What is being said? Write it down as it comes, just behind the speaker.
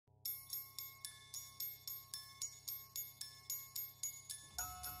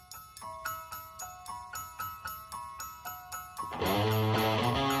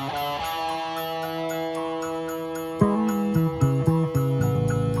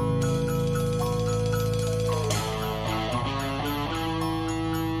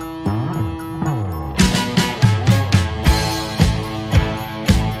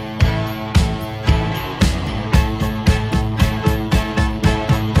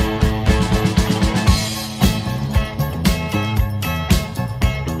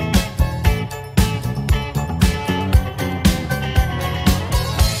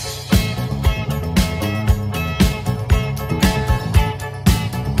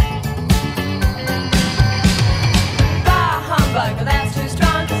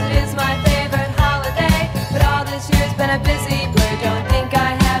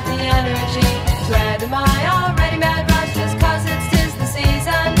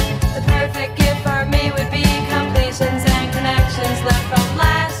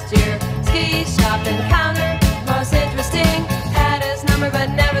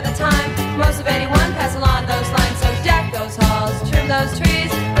those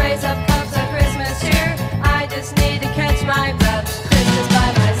trees, raise up cups of Christmas cheer. I just need to catch my breath. Christmas by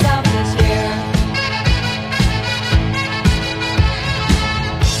myself this year.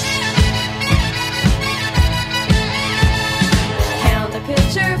 Count the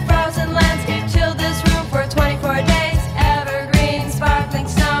picture, frozen landscape, chill this room for 24 days. Evergreen, sparkling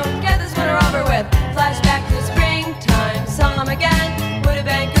snow, get this winter over with. Flashback to springtime, saw him again. Would have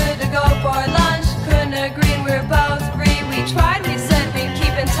been good to go for lunch. Couldn't agree, we were both free. We tried, we said we'd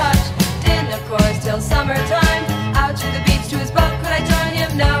keep in touch. Didn't, of course, till summertime. Out to the beach to his boat, could I join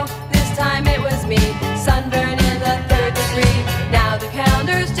him? No, this time it was me. Sunburn in the 3rd degree. Now the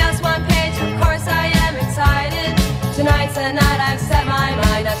calendar's just one page. Of course I am excited. Tonight's the night I've set my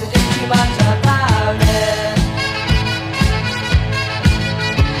mind not to do too much of